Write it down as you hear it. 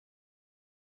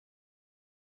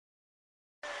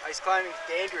Ice climbing is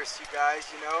dangerous, you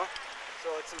guys, you know, so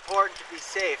it's important to be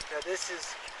safe. Now this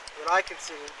is what I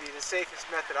consider to be the safest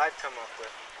method I've come up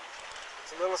with.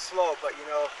 It's a little slow, but you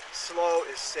know, slow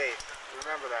is safe.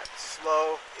 Remember that,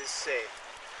 slow is safe.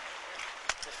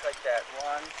 Just like that,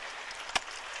 1, 2,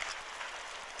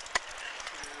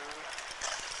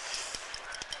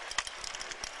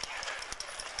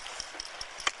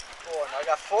 3, 4. Now I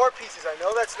got 4 pieces. I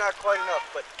know that's not quite enough,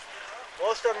 but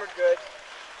most of them are good.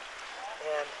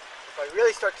 And if I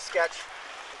really start to sketch,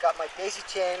 I've got my daisy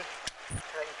chain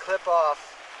that I can clip off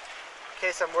in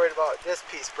case I'm worried about this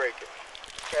piece breaking.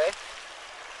 Okay?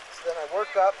 So then I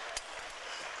work up.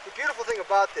 The beautiful thing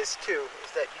about this too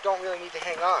is that you don't really need to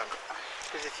hang on,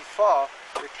 because if you fall,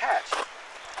 you're attached.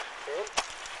 Okay?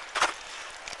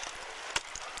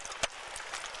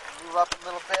 Move up a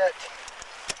little bit.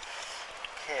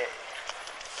 Okay.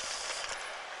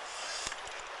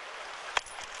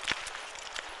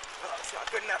 Oh, it's not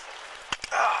good enough.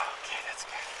 Oh, okay, that's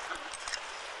good.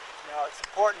 Now it's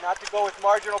important not to go with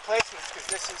marginal placements, because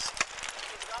this is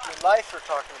your life we're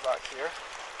talking about here.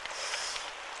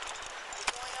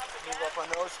 Move up on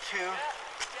those 2.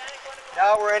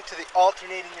 Now we're into the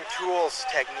alternating your tools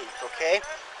technique, okay?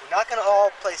 We're not going to all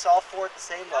place all 4 at the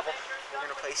same level. We're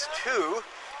going to place 2,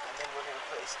 and then we're going to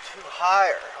place 2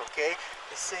 higher, okay?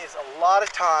 This saves a lot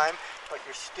of time, but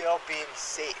you're still being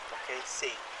safe, okay?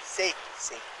 Safe, safe,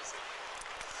 safe, safe.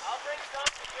 I'll bring some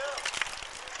to you.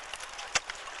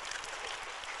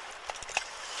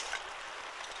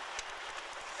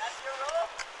 That's your rope?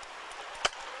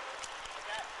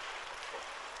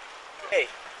 Okay,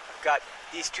 I've got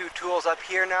these 2 tools up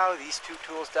here now, these 2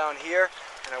 tools down here,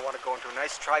 and I want to go into a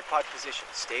nice tripod position,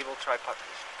 stable tripod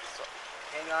position. So,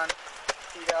 hang on,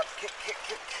 feet up, kick, kick,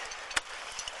 kick.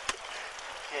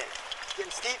 Okay, it's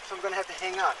getting steep, so I'm going to have to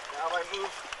hang on. Now I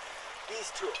move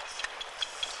these tools.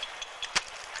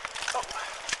 Oh,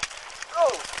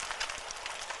 oh,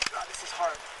 God, this is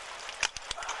hard.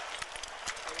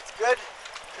 And it's good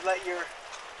to let your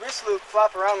wrist loop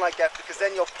flop around like that, because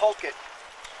then you'll poke it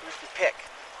with your pick,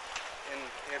 and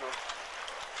it'll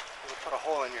put a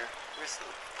hole in your wrist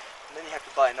loop, and then you have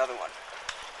to buy another one.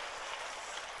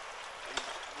 And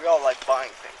we all like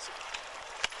buying things.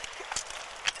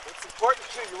 It's important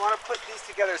too, you want to put these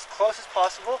together as close as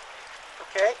possible,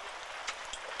 okay?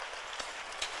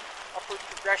 Upward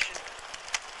progression,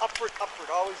 upward, upward,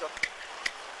 always upward.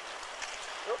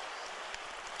 Nope.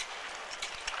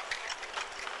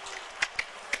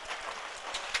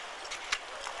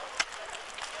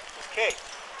 Okay,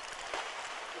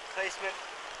 good placement,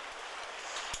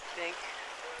 I think.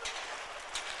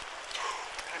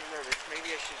 I'm kind of nervous,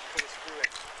 maybe I should put a screw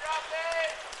in. Drop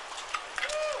it!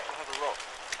 I'll have a rope.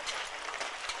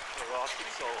 Okay, well, I'll keep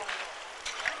solo.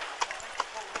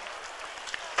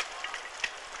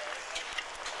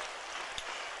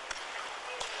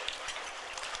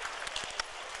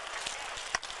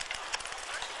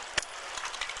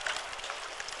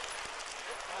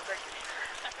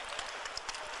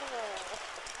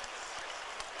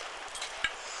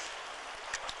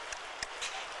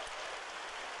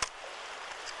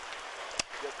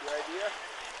 Get the idea?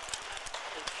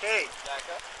 Okay. Back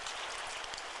up.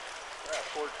 Yeah,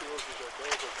 4 tools is a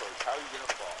go-go place. How are you going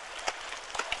to fall?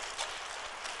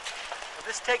 Well,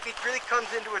 this technique really comes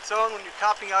into its own when you're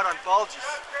topping out on bulges.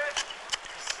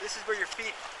 This is where your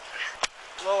feet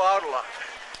blow out a lot.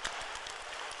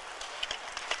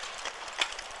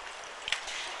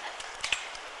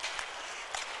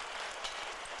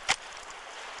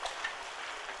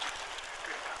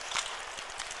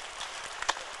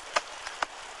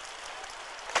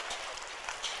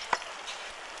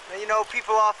 Now, you know,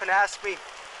 people often ask me,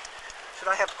 should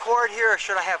I have cord here or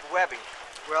should I have webbing?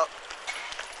 Well,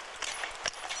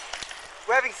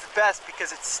 webbing's the best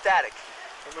because it's static,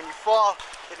 and when you fall,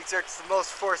 it exerts the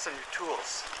most force on your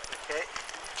tools, okay?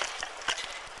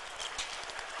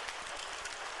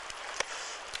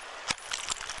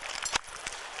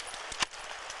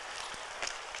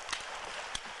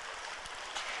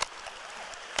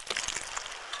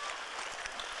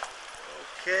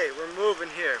 Okay, we're moving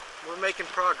here. We're making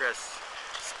progress.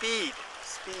 Speed,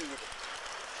 speed.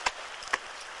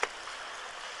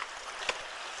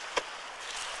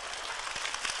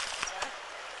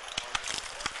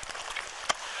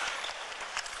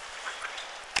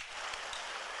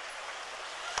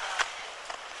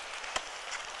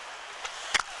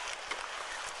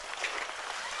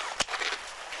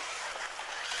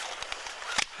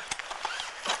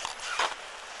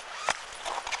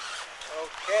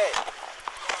 Okay.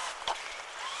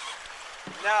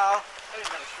 Now,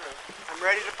 I'm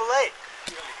ready to belay.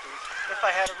 If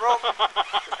I had a rope,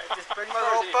 I'd just bring my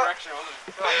rope up. So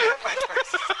I put my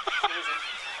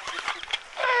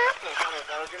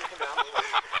I'll give him down.